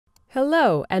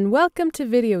Hello and welcome to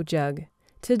Videojug.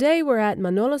 Today we're at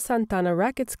Manolo Santana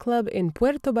Rackets Club in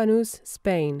Puerto Banús,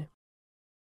 Spain.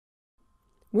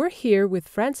 We're here with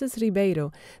Francis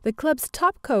Ribeiro, the club's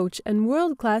top coach and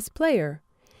world-class player.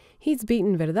 He's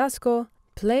beaten Verdasco,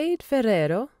 played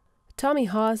Ferrero, Tommy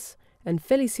Haas, and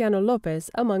Feliciano Lopez,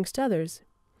 amongst others.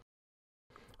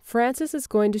 Francis is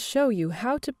going to show you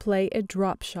how to play a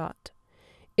drop shot.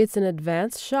 It's an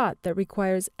advanced shot that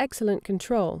requires excellent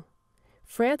control.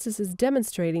 Francis is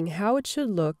demonstrating how it should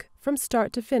look from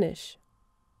start to finish.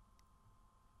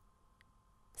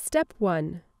 Step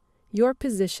 1. Your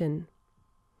position.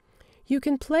 You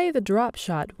can play the drop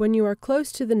shot when you are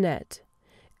close to the net.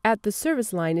 At the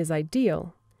service line is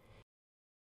ideal.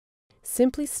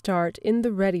 Simply start in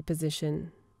the ready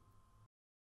position.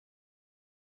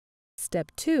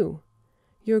 Step 2.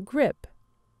 Your grip.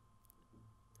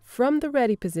 From the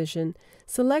ready position,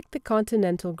 select the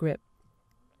continental grip.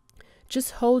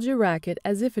 Just hold your racket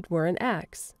as if it were an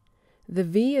axe. The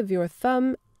V of your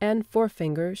thumb and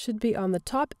forefinger should be on the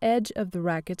top edge of the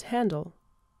racket handle.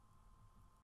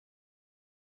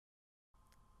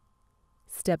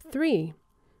 Step 3.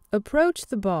 Approach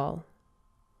the ball.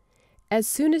 As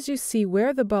soon as you see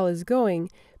where the ball is going,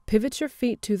 pivot your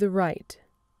feet to the right.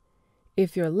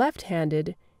 If you're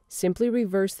left-handed, simply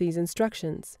reverse these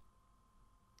instructions.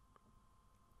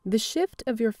 The shift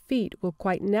of your feet will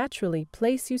quite naturally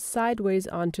place you sideways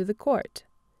onto the court.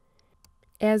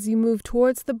 As you move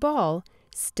towards the ball,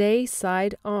 stay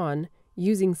side on,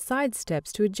 using side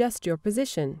steps to adjust your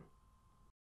position.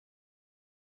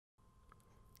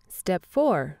 Step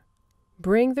 4.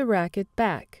 Bring the racket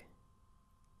back.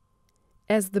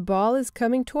 As the ball is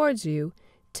coming towards you,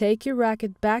 take your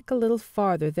racket back a little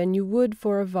farther than you would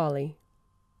for a volley.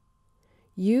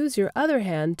 Use your other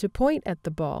hand to point at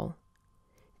the ball.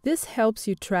 This helps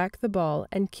you track the ball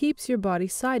and keeps your body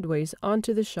sideways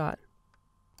onto the shot.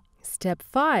 Step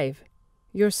 5.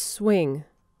 Your swing.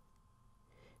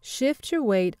 Shift your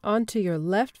weight onto your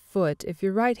left foot if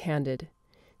you're right-handed.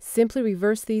 Simply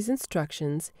reverse these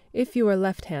instructions if you are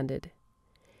left-handed.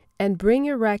 And bring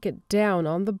your racket down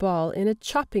on the ball in a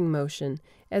chopping motion,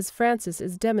 as Francis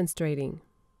is demonstrating.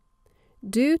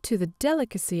 Due to the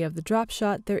delicacy of the drop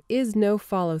shot, there is no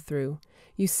follow-through.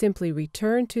 You simply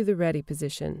return to the ready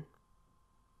position.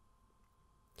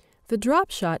 The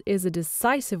drop shot is a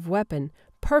decisive weapon,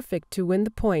 perfect to win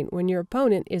the point when your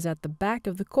opponent is at the back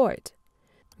of the court.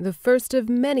 The first of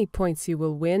many points you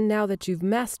will win now that you've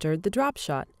mastered the drop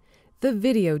shot, the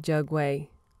Videojug way.